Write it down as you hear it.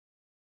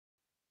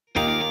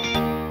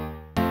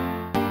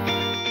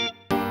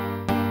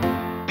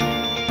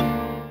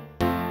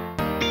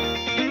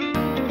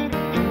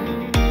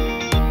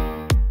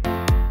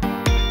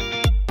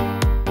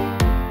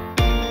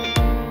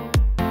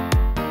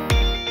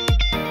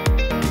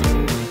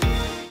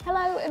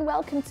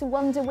welcome to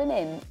Wonder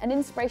Women, an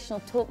inspirational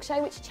talk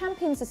show which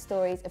champions the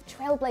stories of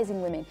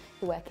trailblazing women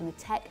who work in the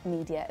tech,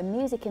 media and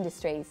music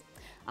industries.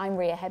 I'm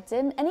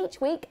Hebden, and each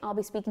week I'll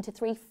be speaking to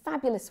three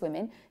fabulous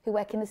women who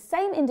work in the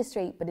same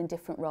industry but in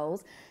different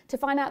roles to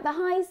find out the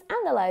highs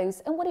and the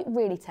lows and what it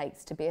really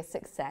takes to be a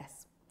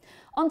success.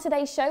 On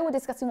today's show, we're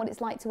discussing what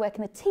it's like to work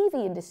in the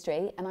TV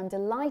industry, and I'm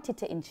delighted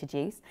to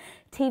introduce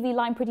TV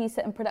line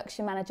producer and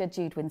production manager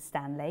Jude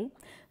Winstanley,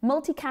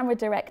 multi-camera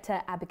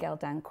director Abigail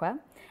Dankwa,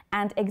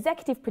 and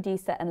executive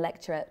producer and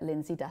lecturer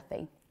Lyndsay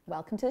Duthie.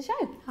 Welcome to the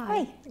show.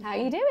 Hi. How are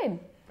you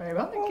doing? Very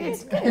well, thank you.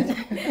 Good.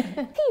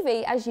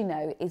 TV, as you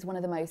know, is one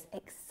of the most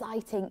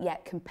exciting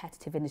yet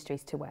competitive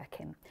industries to work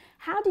in.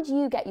 How did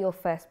you get your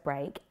first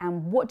break,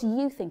 and what do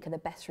you think are the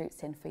best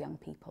routes in for young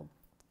people?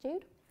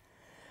 Jude?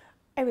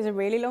 It was a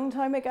really long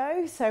time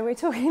ago, so we're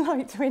talking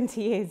like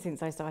 20 years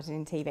since I started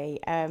in TV,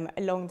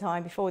 a long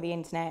time before the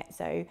internet,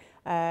 so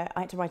I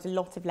had to write a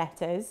lot of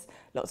letters,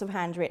 lots of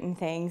handwritten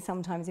things.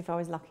 Sometimes if I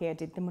was lucky I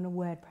did them on a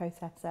word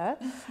processor,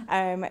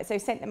 so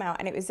sent them out,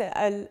 and it was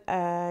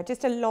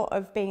just a lot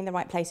of being in the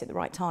right place at the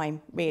right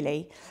time,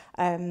 really.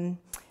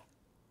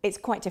 It's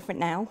quite different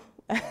now.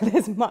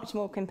 There's much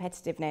more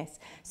competitiveness.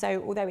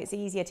 So although it's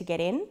easier to get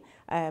in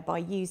by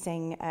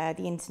using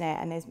the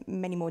internet, and there's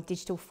many more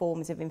digital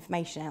forms of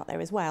information out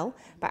there as well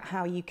about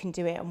how you can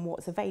do it and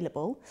what's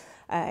available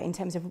in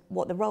terms of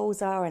what the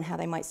roles are and how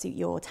they might suit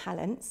your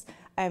talents,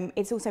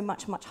 it's also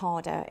much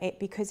harder.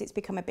 Because it's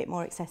become a bit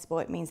more accessible,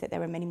 it means that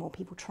there are many more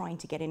people trying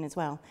to get in as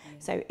well.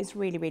 So it's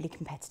really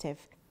competitive.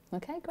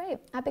 Okay, great.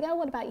 Abigail,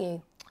 what about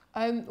you?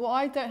 Well,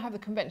 I don't have the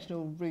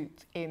conventional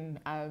route in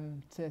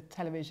to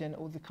television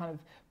or the kind of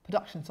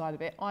production side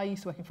of it. I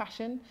used to work in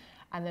fashion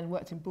and then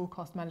worked in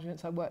broadcast management,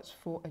 so I worked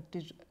for a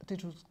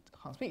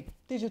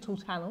digital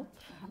channel.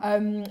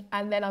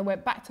 And then I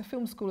went back to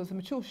film school as a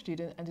mature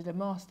student and did a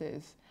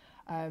master's.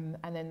 And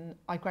then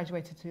I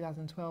graduated in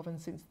 2012, and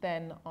since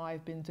then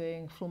I've been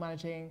doing floor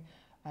managing,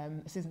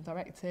 assistant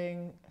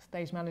directing,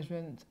 stage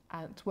management,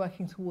 and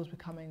working towards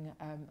becoming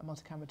a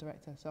multi-camera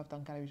director. So I've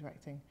done gallery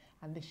directing,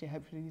 and this year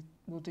hopefully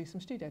we'll do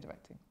some studio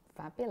directing.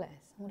 Fabulous.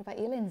 And what about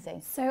you,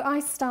 Lyndsay? So I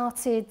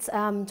started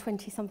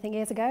 20-something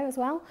years ago as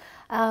well,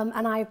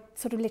 and I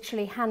sort of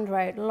literally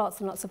handwrote lots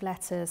and lots of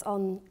letters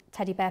on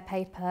teddy bear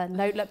paper,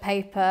 notelet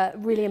paper,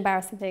 really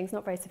embarrassing things,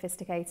 not very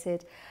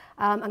sophisticated,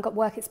 and got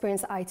work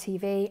experience at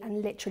ITV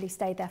and literally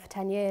stayed there for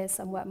 10 years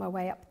and worked my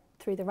way up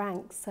through the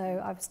ranks. So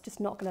I was just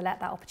not going to let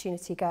that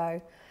opportunity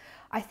go.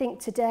 I think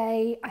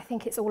today,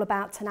 it's all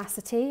about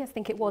tenacity. I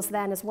think it was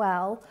then as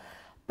well,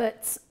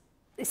 but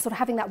it's sort of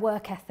having that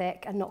work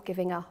ethic and not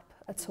giving up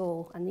at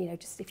all. And you know,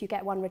 just if you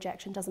get one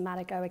rejection, doesn't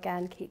matter, go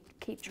again,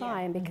 keep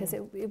trying, because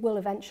it will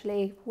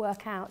eventually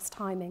work out. It's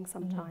timing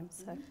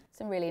sometimes. So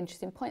some really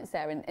interesting points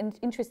there, and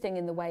interesting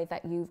in the way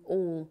that you've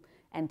all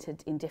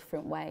entered in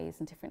different ways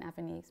and different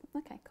avenues.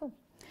 Okay, cool.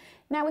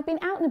 Now, we've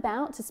been out and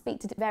about to speak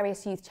to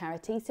various youth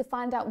charities to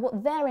find out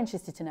what they're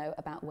interested to know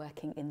about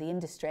working in the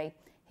industry.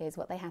 Here's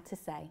what they had to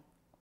say.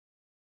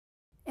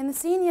 In the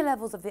senior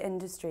levels of the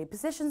industry,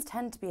 positions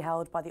tend to be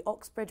held by the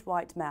Oxbridge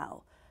white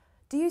male.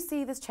 Do you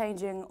see this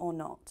changing or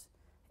not?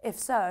 If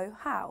so,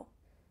 how?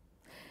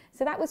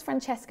 So that was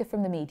Francesca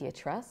from the Media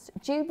Trust.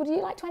 Jude, would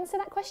you like to answer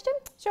that question?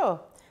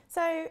 Sure.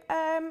 So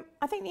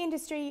I think the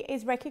industry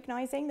is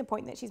recognising the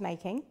point that she's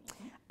making,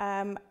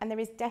 and there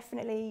is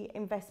definitely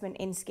investment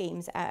in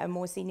schemes at a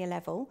more senior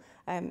level,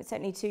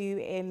 certainly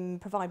to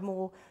provide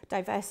more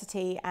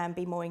diversity and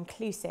be more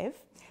inclusive.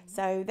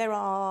 So there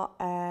are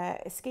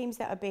schemes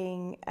that are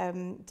being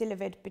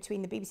delivered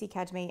between the BBC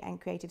Academy and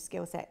Creative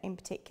Skillset in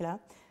particular,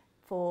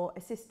 for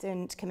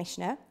assistant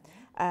commissioner,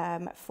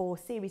 for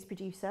series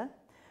producer.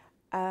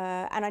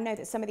 And I know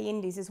that some of the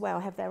indies as well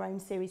have their own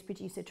series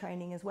producer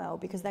training as well,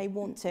 because they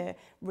want to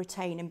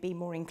retain and be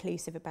more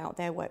inclusive about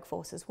their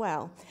workforce as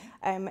well.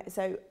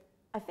 So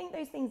I think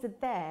those things are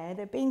there,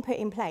 they're being put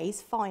in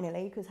place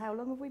finally, because how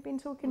long have we been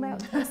talking about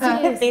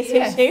this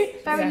issue?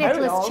 Very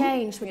little has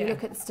changed when you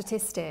look at the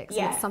statistics.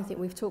 It's something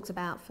we've talked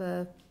about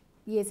for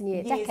years and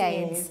years,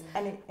 decades.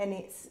 And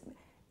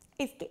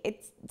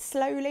it's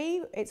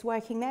slowly, it's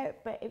working there,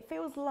 but it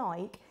feels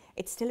like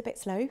it's still a bit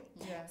slow.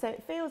 So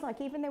it feels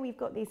like even though we've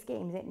got these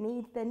schemes,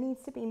 there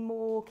needs to be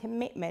more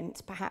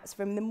commitment, perhaps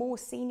from the more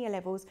senior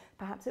levels,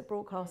 perhaps at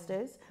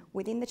broadcasters,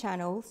 within the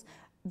channels,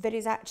 that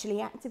is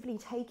actually actively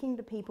taking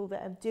the people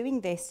that are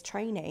doing this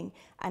training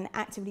and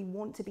actively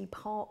want to be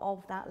part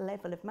of that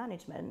level of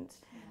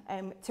management,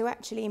 to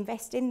actually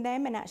invest in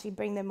them and actually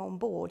bring them on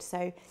board.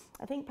 So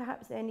I think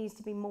perhaps there needs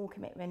to be more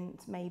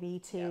commitment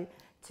maybe to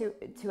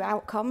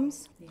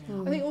outcomes.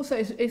 I think also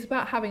it's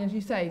about having, as you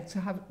say, to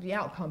have the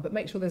outcome, but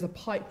make sure there's a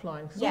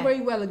pipeline. It's all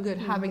very well and good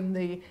having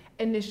the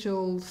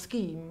initial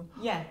scheme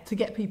to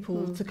get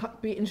people to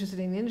be interested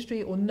in the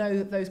industry or know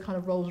that those kind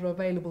of roles are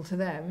available to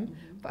them.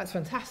 That's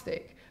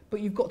fantastic. But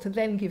you've got to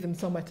then give them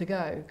somewhere to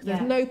go, because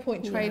there's no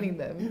point training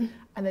them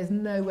and there's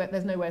nowhere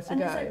to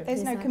go.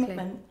 There's no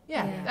commitment.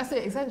 That's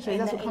it, essentially.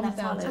 That's what comes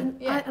down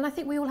to. And I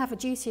think we all have a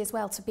duty as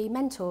well to be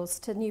mentors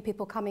to new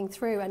people coming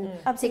through, and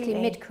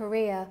particularly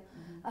mid-career.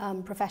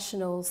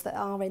 professionals that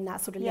are in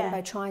that sort of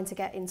limbo, trying to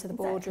get into the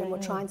boardroom or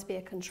trying to be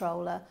a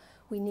controller.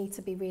 We need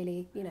to be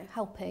really,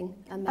 helping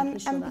and making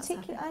sure that's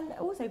happening. And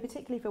also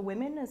particularly for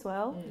women as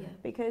well,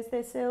 because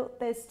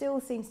there still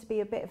seems to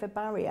be a bit of a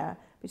barrier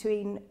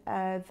between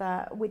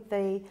that with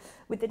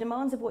the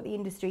demands of what the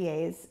industry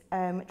is,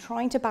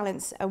 trying to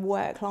balance a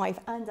work life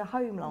and a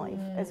home life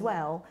as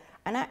well.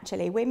 And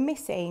actually, we're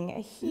missing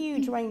a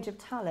huge range of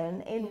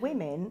talent in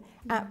women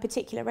at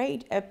particular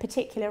age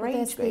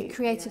There's groups. the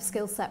creative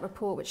skill set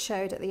report, which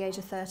showed at the age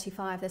of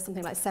 35, there's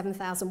something like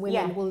 7,000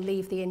 women will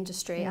leave the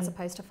industry as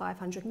opposed to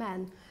 500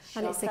 men.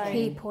 And it's a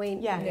key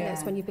point.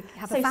 It's when you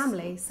have a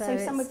family. So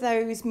some of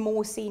those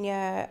more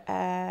senior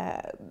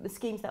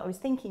schemes that I was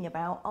thinking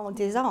about are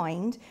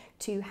designed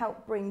to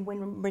help bring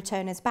women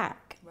returners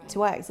back to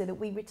work, so that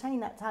we retain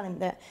that talent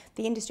that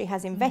the industry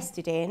has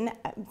invested in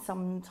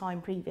some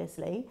time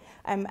previously,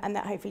 and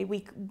that hopefully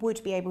we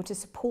would be able to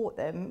support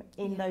them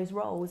in those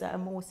roles at a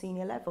more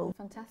senior level.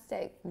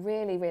 Fantastic.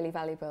 Really, really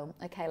valuable.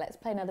 Okay, let's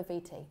play another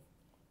VT.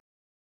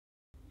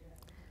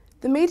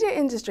 The media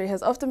industry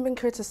has often been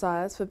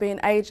criticised for being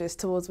ageist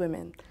towards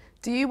women.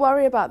 Do you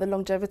worry about the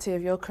longevity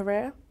of your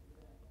career?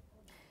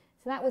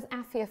 So that was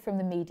Afia from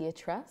the Media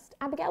Trust.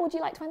 Abigail, would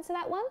you like to answer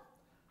that one?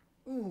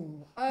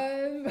 Ooh,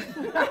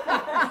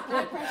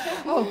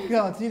 oh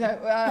God,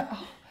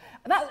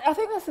 I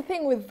think that's the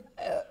thing with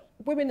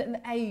women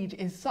and age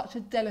is such a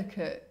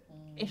delicate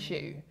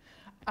issue.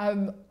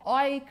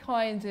 I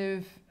kind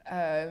of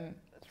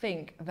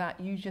think that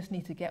you just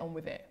need to get on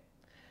with it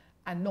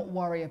and not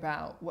worry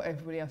about what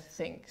everybody else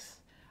thinks.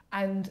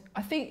 And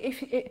I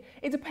think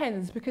it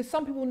depends, because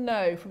some people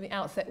know from the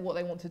outset what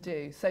they want to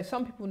do. So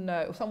some people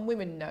know, or some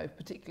women know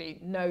particularly,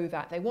 know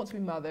that they want to be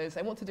mothers,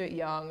 they want to do it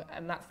young,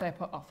 and that's their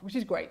path, which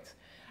is great.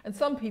 And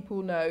some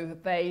people know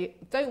that they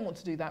don't want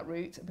to do that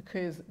route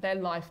because their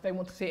life, they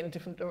want to see it in a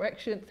different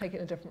direction, take it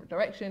in a different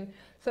direction.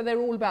 So they're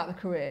all about the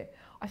career.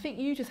 I think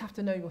you just have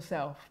to know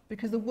yourself,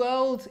 because the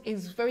world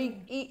is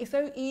it's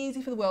so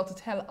easy for the world to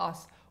tell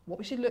us what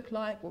we should look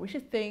like, what we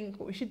should think,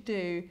 what we should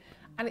do.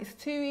 And it's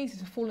too easy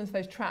to fall into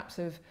those traps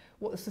of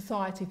what the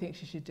society thinks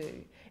you should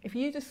do. If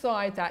you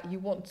decide that you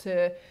want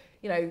to,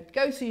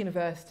 go to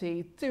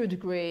university, do a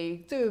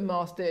degree, do a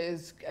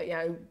master's,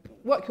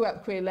 work your way up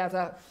the career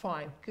ladder,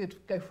 fine, good,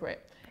 go for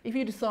it. If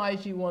you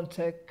decide you want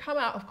to come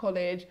out of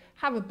college,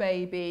 have a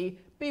baby,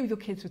 be with your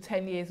kids for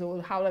 10 years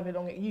or however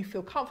long you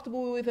feel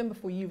comfortable with them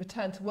before you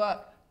return to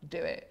work, do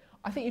it.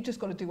 I think you've just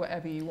got to do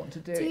whatever you want to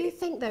do. Do you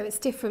think, though, it's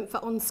different for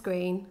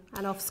on-screen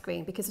and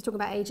off-screen? Because we're talking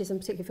about ageism,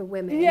 particularly for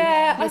women.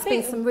 Yeah, There's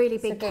been some really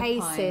big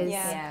cases.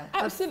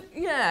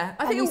 Absolutely, yeah.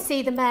 I think you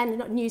see the men,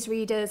 not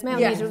newsreaders, male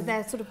newsreaders,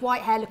 they're sort of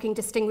white hair looking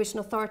distinguished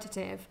and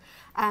authoritative.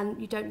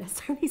 And you don't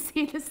necessarily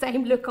see the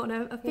same look on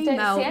a female. You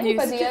don't see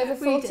anybody over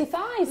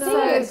 45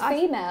 so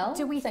female.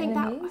 Do we think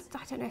that?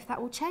 I don't know if that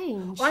will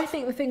change. I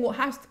think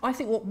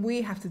what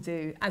we have to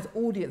do as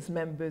audience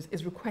members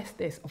is request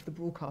this of the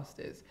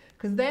broadcasters,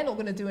 because they're not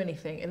going to do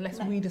anything unless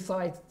we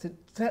decide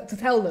to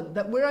tell them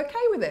that we're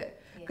okay with it.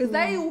 Because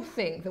they all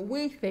think that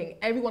we think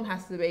everyone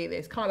has to be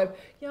this kind of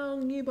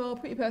young, nubile,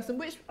 pretty person,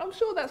 which I'm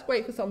sure that's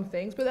great for some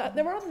things, but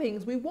there are other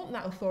things we want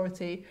that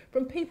authority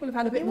from people who've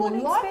had a bit more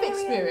life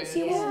experience.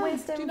 You want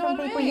wisdom from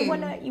people. You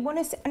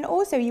want to, and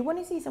also you want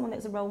to see someone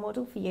that's a role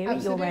model for you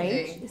at your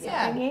age.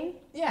 Don't you?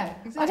 Yeah,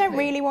 exactly. I don't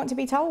really want to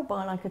be told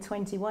by like a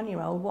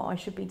 21-year-old what I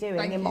should be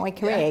doing in my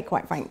career,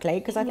 quite frankly,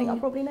 because I think I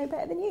probably know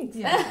better than you.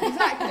 Yeah,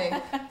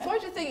 exactly. So I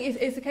just think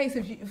it's a case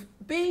of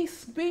be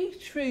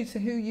true to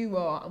who you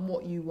are and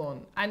what you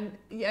want. And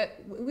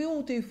we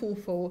all do fall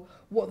for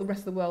what the rest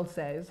of the world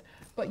says,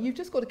 but you've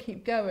just got to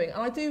keep going.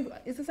 And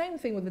it's the same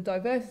thing with the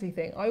diversity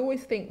thing. I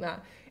always think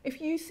that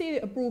if you see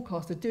a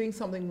broadcaster doing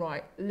something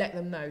right, let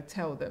them know,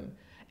 tell them.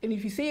 And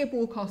if you see a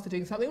broadcaster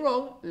doing something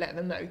wrong, let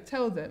them know,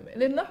 tell them.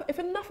 And if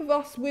enough of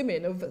us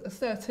women of a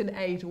certain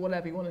age or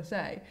whatever you want to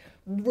say,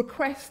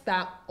 request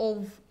that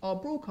of our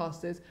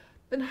broadcasters,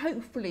 then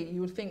hopefully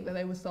you would think that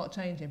they would start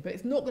changing. But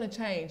it's not going to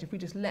change if we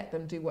just let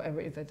them do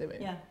whatever it is they're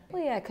doing. Yeah.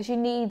 Well, yeah, because you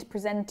need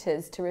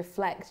presenters to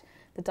reflect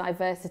the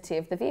diversity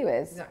of the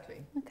viewers.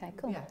 Exactly. Okay,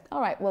 cool. Yeah.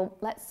 All right, well,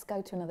 let's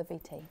go to another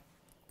VT.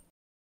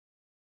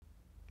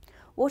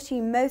 What are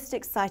you most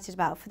excited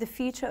about for the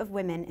future of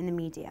women in the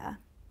media?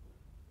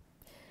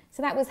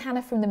 So that was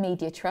Hannah from the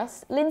Media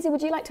Trust. Lyndsay,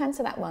 would you like to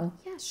answer that one?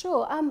 Yeah,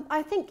 sure.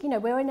 I think,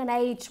 we're in an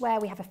age where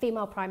we have a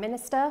female Prime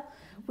Minister.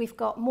 We've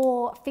got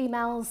more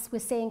females we're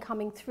seeing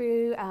coming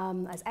through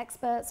as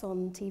experts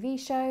on TV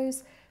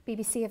shows.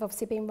 BBC have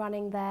obviously been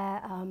running their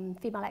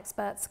female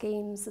expert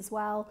schemes as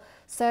well.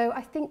 So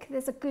I think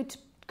there's a good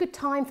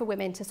time for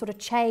women to sort of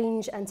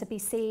change and to be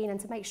seen and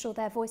to make sure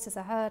their voices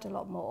are heard a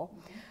lot more.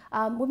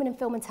 Women in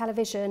Film and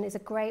Television is a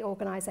great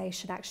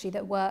organisation actually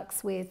that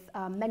works with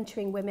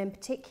mentoring women,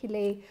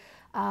 particularly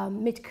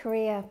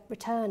mid-career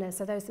returners,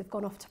 so those who've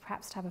gone off to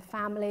perhaps have a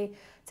family,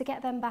 to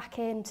get them back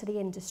into the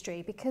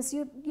industry, because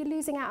you're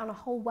losing out on a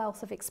whole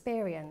wealth of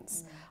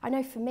experience. I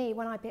know for me,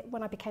 when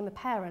I became a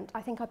parent,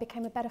 I think I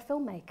became a better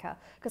filmmaker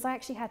because I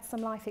actually had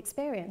some life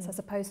experience as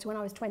opposed to when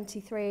I was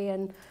 23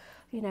 and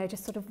you know,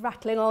 just sort of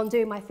rattling on,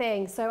 doing my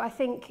thing. So I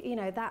think, you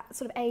know, that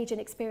sort of age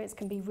and experience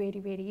can be really,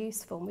 really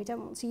useful. And we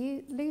don't want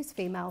to lose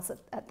females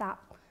at that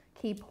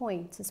key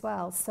point as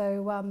well.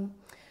 So,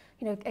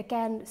 you know,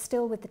 again,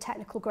 still with the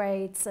technical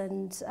grades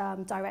and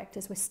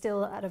directors, we're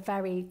still at a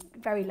very,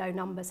 very low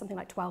number, something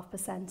like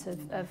 12%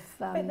 of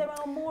but there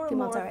are more and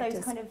more directors.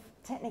 Of those kind of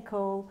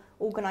technical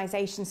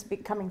organisations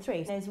coming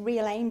through. There's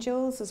Real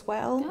Angels as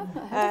well,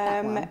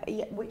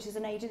 which is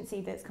an agency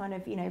that's kind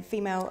of, you know,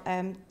 female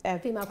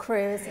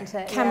crew, isn't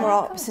it? Camera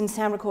ops and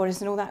sound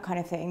recorders and all that kind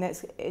of thing.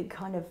 That's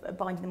kind of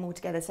binding them all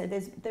together. So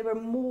there are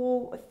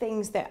more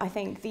things that I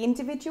think the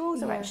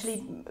individuals are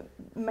actually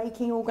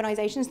making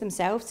organisations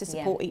themselves to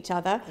support each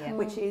other,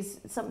 which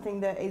is something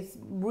that is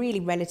really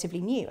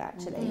relatively new,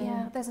 actually.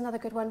 Yeah, there's another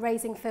good one,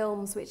 Raising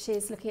Films, which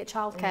is looking at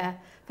childcare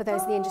for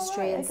those in the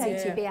industry, and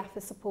CTBF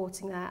is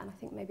supporting that, and I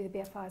think maybe the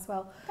BFI as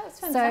well. That's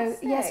fantastic.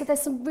 So yeah, so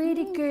there's some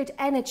really good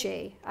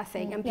energy, I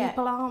think, and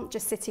people aren't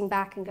just sitting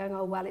back and going,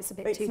 oh well, it's a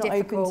bit too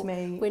difficult,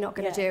 we're not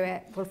going to do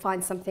it, we'll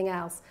find something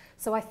else.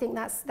 So I think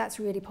that's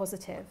really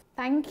positive.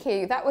 Thank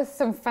you. That was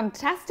some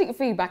fantastic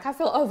feedback. I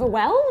feel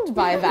overwhelmed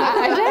by that.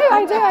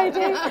 I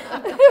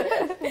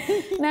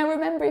do. Now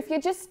remember, if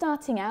you're just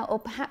starting out, or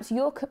perhaps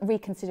you're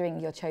reconsidering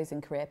your chosen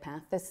career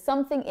path, there's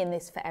something in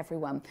this for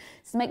everyone.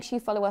 So make sure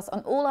you follow us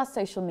on all our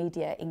social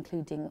media,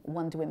 including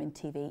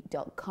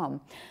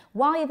wonderwomentv.com.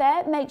 While you're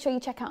there, make sure you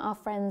check out our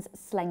friends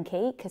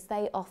Slenky, because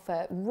they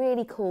offer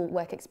really cool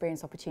work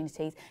experience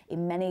opportunities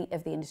in many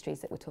of the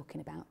industries that we're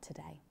talking about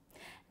today.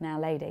 Now,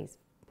 ladies,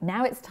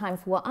 now it's time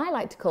for what I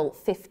like to call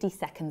 50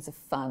 seconds of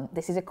fun.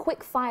 This is a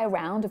quick fire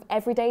round of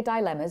everyday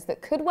dilemmas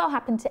that could well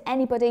happen to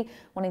anybody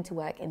wanting to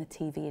work in the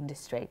TV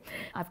industry.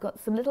 I've got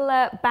some little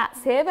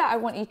bats here that I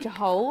want you to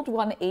hold,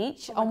 one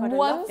each, on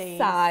one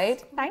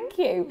side. Thank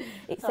you.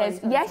 It says,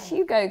 yes,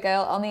 you go,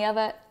 girl. On the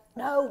other,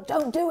 no,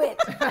 don't do it.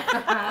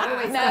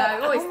 Always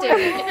do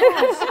it.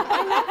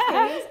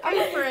 I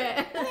love these. Go for it.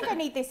 I think I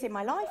need this in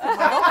my life, in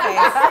my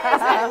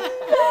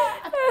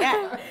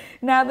office.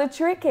 Now, the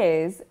trick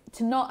is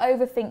to not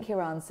overthink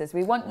your answers.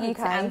 We want you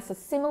to answer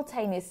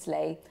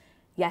simultaneously,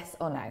 yes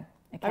or no,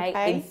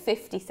 okay? In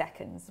 50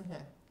 seconds.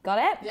 Got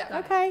it? Yeah.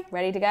 Okay.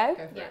 Ready to go?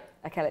 Go for it.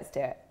 Okay, let's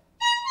do it.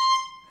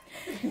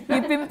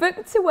 You've been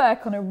booked to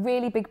work on a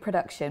really big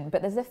production,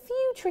 but there's a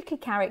few tricky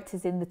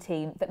characters in the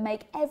team that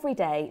make every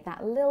day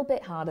that little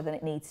bit harder than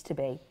it needs to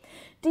be.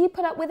 Do you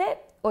put up with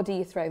it, or do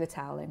you throw the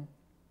towel in?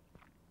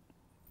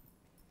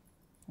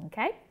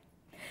 Okay.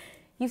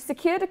 You've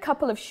secured a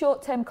couple of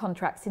short-term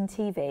contracts in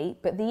TV,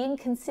 but the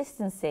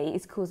inconsistency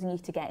is causing you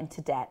to get into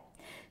debt.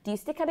 Do you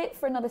stick at it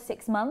for another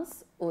 6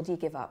 months, or do you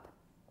give up?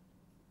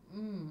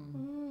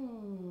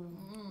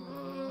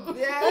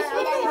 Yeah, I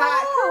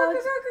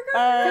like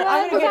that.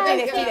 I'm going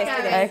to do this.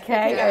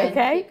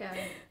 Okay.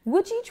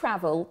 Would you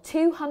travel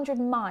 200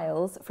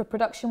 miles for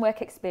production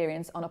work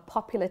experience on a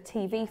popular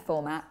TV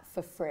format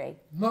for free?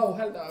 No,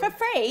 hello. For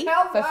free?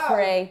 For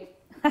free.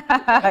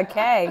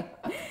 Okay.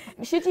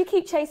 Should you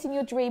keep chasing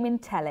your dream in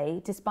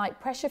telly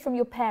despite pressure from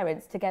your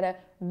parents to get a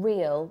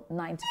real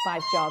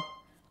 9-to-5 job?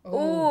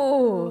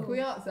 Ooh. Can we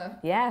answer?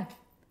 Yeah.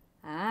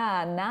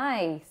 Ah,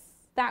 nice.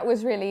 That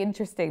was really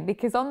interesting,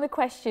 because on the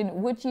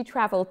question, would you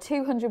travel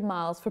 200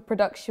 miles for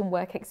production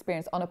work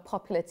experience on a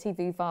popular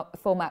TV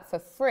format for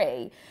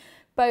free?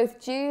 Both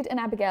Jude and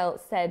Abigail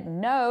said,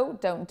 no,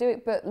 don't do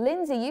it. But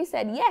Lyndsay, you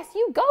said, yes,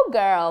 you go,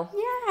 girl.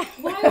 Yeah.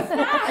 Why is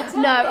that?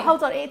 No,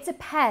 hold on. It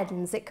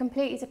depends. It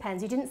completely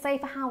depends. You didn't say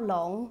for how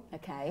long.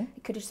 Okay.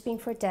 It could have just been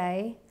for a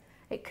day.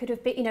 It could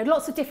have been, you know,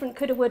 lots of different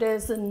coulda,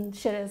 wouldas and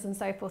shouldas and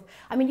so forth.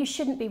 I mean, you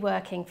shouldn't be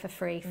working for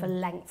free for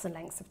lengths and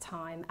lengths of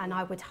time. And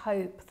I would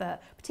hope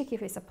that, particularly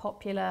if it's a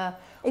popular,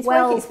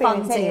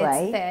 well-funded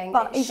thing,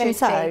 but even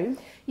so,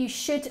 you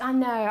should. I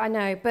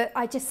know, but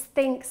I just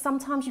think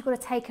sometimes you've got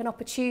to take an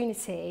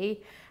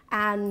opportunity,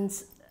 and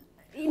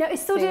you know,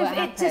 it's sort of,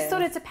 it just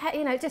sort of depends.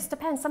 You know, it just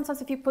depends.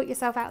 Sometimes if you put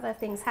yourself out there,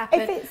 things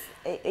happen. If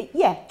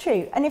it's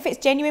true, and if it's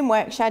genuine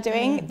work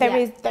shadowing,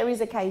 there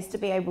is a case to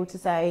be able to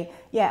say,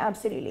 yeah,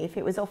 absolutely. If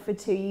it was offered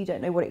to you,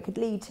 don't know what it could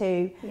lead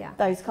to,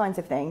 those kinds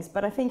of things.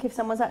 But I think if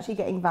someone's actually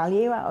getting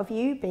value out of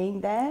you being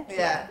there,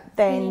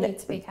 then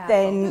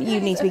you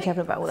need to be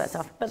careful about all that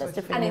stuff. But that's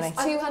different anyway.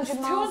 And it's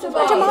 200 miles.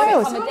 200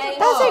 miles.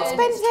 That's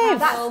expensive.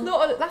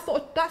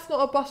 That's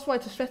not a bus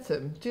ride to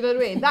Streatham. Do you know what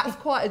I mean? That's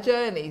quite a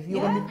journey you're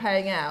going to be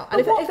paying out.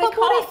 And what if you're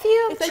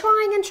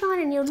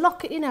trying and you're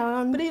locking, you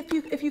know? But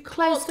if you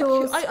close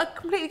doors, I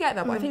completely get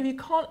that. But I think if you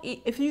can't,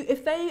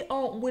 if they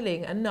aren't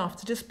willing enough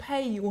to just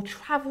pay you or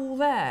travel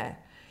there,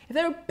 if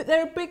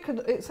they're a big,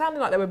 it sounded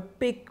like they were a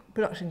big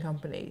production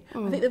company.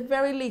 I think the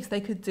very least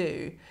they could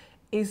do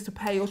is to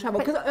pay your travel,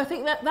 because I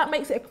think that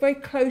makes it a very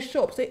closed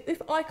shop. So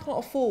if I can't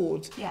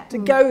afford to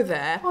go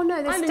there,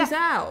 I lose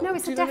out. No,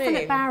 it's a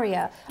definite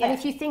barrier. And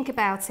if you think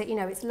about it, you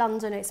know, it's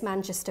London, it's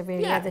Manchester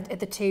really are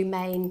the two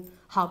main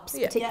hubs,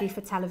 particularly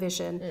for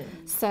television.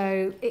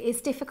 So it is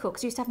difficult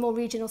because you used to have more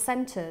regional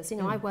centres. You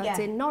know, I worked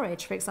in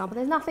Norwich, for example.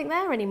 There's nothing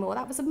there anymore.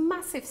 That was a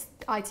massive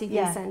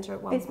ITV centre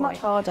at one point. It's much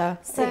harder.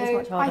 So it is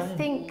much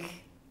harder.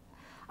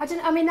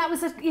 I mean, that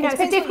was it's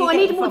a difficult. I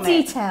need more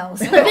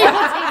details. No,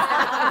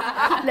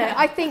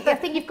 I think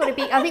you've got to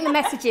be. I think the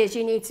message is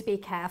you need to be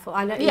careful.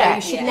 I know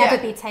you should never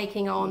be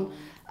taking on.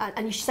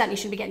 And you certainly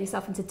shouldn't be getting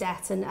yourself into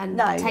debt and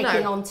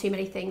taking on too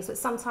many things. But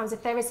sometimes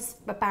if there is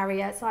a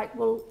barrier, it's like,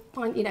 well,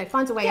 find a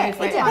way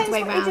over it, find a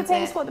way around it. It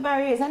depends what the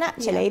barrier is. And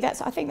actually,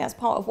 I think that's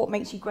part of what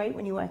makes you great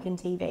when you work in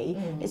TV.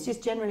 It's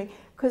just generally,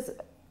 because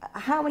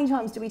how many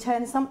times do we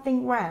turn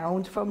something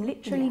round from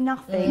literally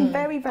nothing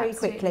very, very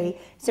quickly?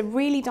 It's a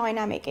really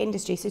dynamic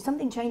industry, so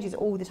something changes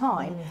all the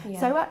time.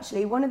 So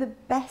actually, one of the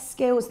best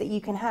skills that you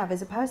can have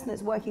as a person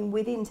that's working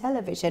within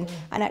television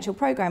and actual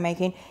programme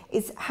making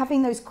is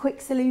having those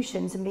quick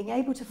solutions and being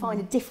able to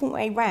find a different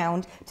way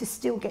round to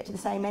still get to the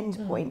same end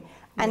point.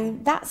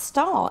 And that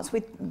starts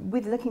with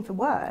looking for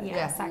work.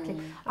 Yeah, exactly.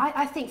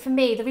 I think for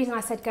me, the reason I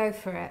said go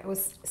for it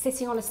was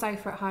sitting on a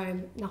sofa at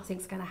home,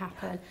 nothing's going to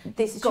happen.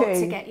 This is You've got true.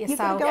 to get yourself You've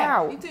got to go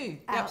out. You do,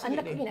 out.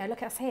 absolutely. And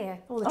look at us here,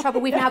 all the trouble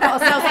we've now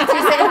got ourselves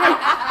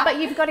into. But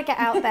you've got to get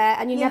out there,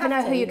 and you never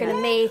know who you're going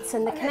to meet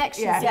and the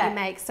connections that you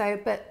make. So,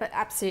 but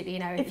absolutely,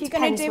 if you're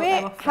going to do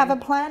it, have a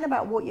plan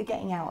about what you're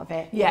getting out of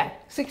it. Yeah,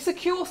 so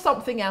secure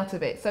something out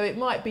of it. So it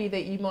might be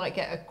that you might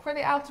get a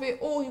credit out of it,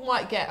 or you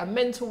might get a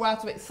mentor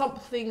out of it,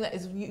 something that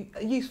is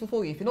useful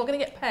for you. If you're not going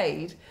to get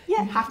paid, you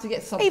have to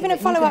get something. Even a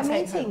follow-up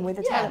meeting with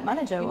a talent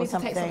manager or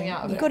something.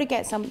 You've got to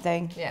get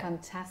something. Yeah.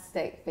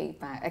 Fantastic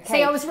feedback. Okay.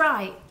 See, I was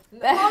right.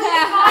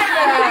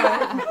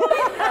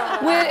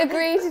 We'll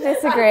agree to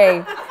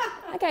disagree.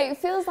 Okay, it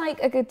feels like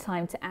a good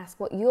time to ask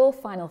what your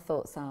final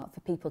thoughts are for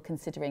people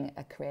considering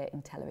a career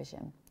in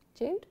television.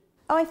 Jude?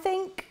 I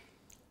think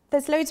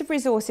there's loads of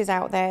resources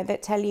out there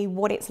that tell you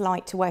what it's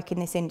like to work in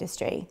this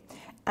industry.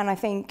 And I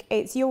think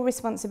it's your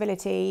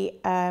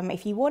responsibility,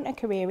 if you want a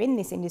career in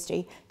this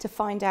industry, to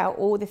find out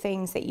all the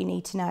things that you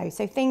need to know.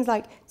 So things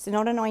like, it's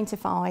not a 9 to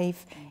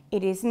 5,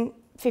 it isn't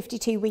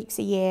 52 weeks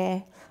a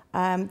year,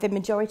 the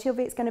majority of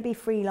it's going to be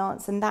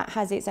freelance, and that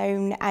has its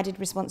own added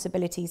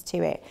responsibilities to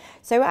it.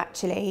 So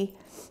actually,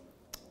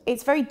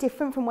 it's very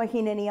different from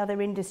working in any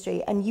other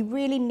industry, and you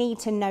really need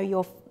to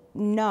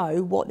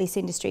know what this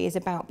industry is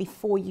about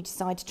before you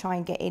decide to try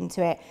and get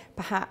into it.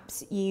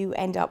 Perhaps you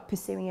end up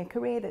pursuing a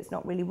career that's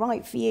not really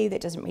right for you,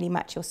 that doesn't really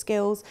match your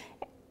skills.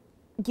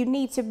 You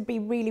need to be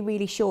really,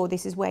 really sure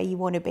this is where you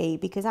want to be,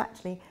 because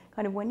actually,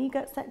 kind of when you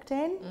get sucked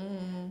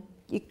in,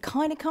 you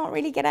kind of can't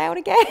really get out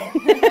again.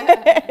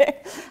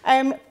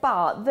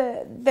 But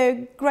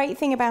the great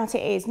thing about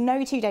it is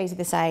no 2 days are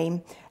the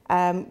same.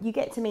 You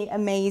get to meet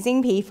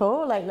amazing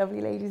people, like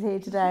lovely ladies here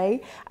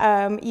today.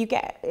 You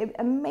get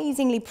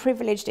amazingly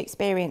privileged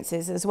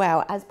experiences as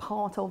well as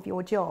part of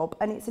your job,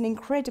 and it's an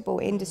incredible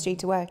industry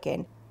to work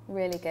in.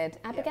 Really good.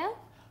 Abigail?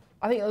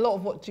 I think a lot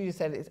of what Jude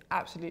said is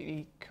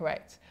absolutely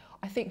correct.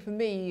 I think for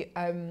me,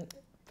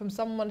 from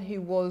someone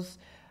who was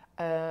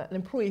an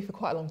employee for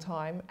quite a long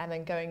time and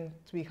then going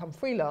to become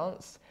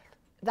freelance,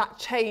 that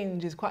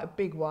change is quite a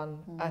big one.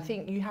 I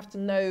think you have to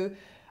know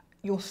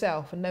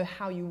yourself and know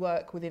how you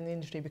work within the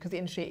industry, because the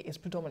industry is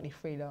predominantly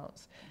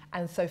freelance.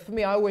 And so for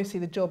me, I always see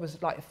the job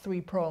as like 3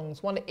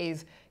 prongs. One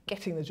is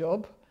getting the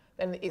job,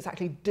 then it's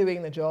actually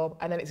doing the job,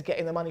 and then it's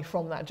getting the money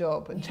from that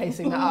job and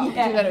chasing that up. Do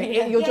you know what I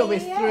mean? Your job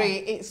is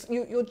 3.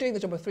 You're doing the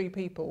job of 3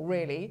 people,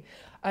 really.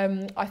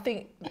 I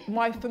think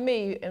for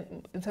me,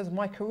 in terms of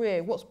my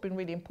career, what's been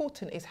really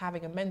important is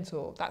having a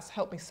mentor. That's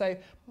helped me. So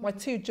my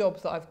 2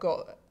 jobs that I've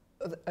got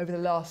over the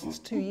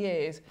last 2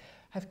 years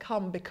have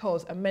come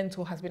because a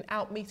mentor has been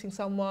out meeting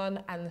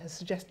someone and has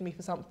suggested me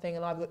for something,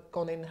 and I've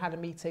gone in, had a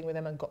meeting with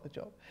them and got the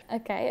job.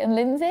 Okay, and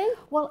Lyndsay?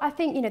 Well, I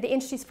think, the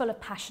industry's full of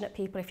passionate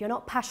people. If you're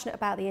not passionate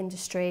about the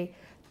industry,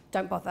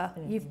 don't bother.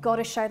 You've got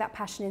to show that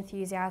passion and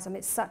enthusiasm.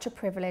 It's such a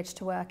privilege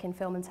to work in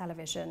film and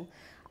television.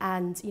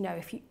 And,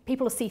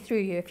 people will see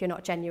through you if you're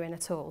not genuine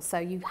at all. So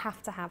you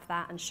have to have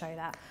that and show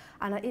that.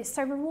 And it's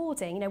so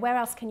rewarding. Where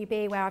else can you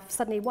be? Where I've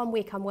suddenly, one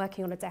week I'm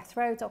working on a death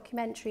row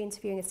documentary,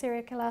 interviewing a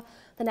serial killer.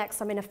 The next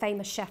I'm in a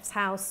famous chef's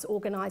house,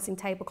 organising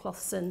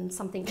tablecloths and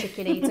something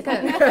chickeny to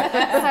cook.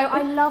 So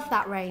I love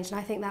that range, and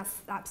I think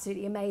that's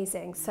absolutely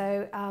amazing.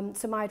 So,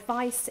 so my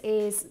advice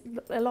is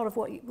a lot of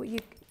what you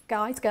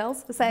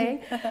girls are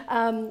saying,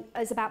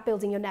 is about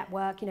building your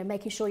network,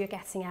 making sure you're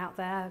getting out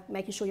there,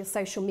 making sure your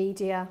social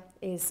media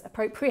is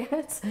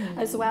appropriate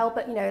as well.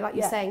 But, like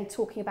you're saying,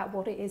 talking about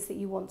what it is that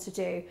you want to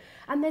do.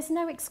 And there's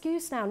no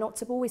excuse now not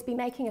to always be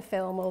making a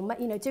film or,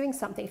 doing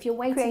something. If you're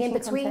waiting in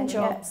between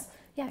jobs,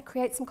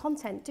 create some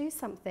content, do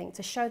something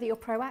to show that you're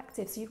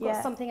proactive, so you've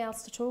got something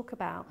else to talk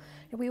about.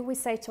 We always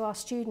say to our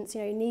students,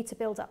 you need to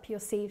build up your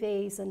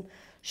CVs and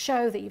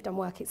show that you've done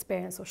work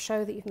experience, or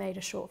show that you've made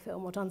a short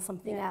film or done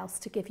something else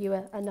to give you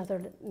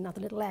another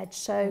little edge.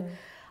 So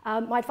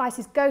my advice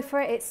is go for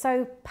it. It's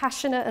so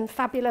passionate and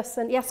fabulous,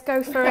 and yes,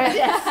 go for it.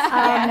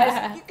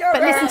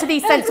 But listen to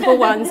these sensible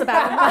ones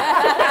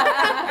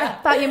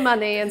about your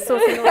money and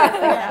sorting all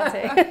that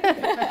thing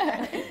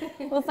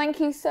out. Well, thank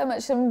you so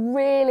much. Some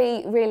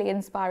really, really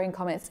inspiring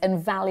comments and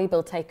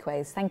valuable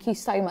takeaways. Thank you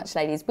so much,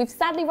 ladies. We've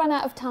sadly run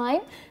out of time.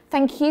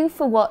 Thank you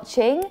for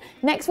watching.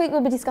 Next week,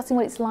 we'll be discussing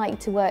what it's like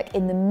to work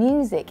in the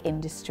music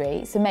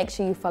industry. So make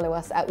sure you follow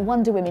us at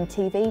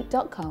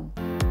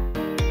wonderwomentv.com.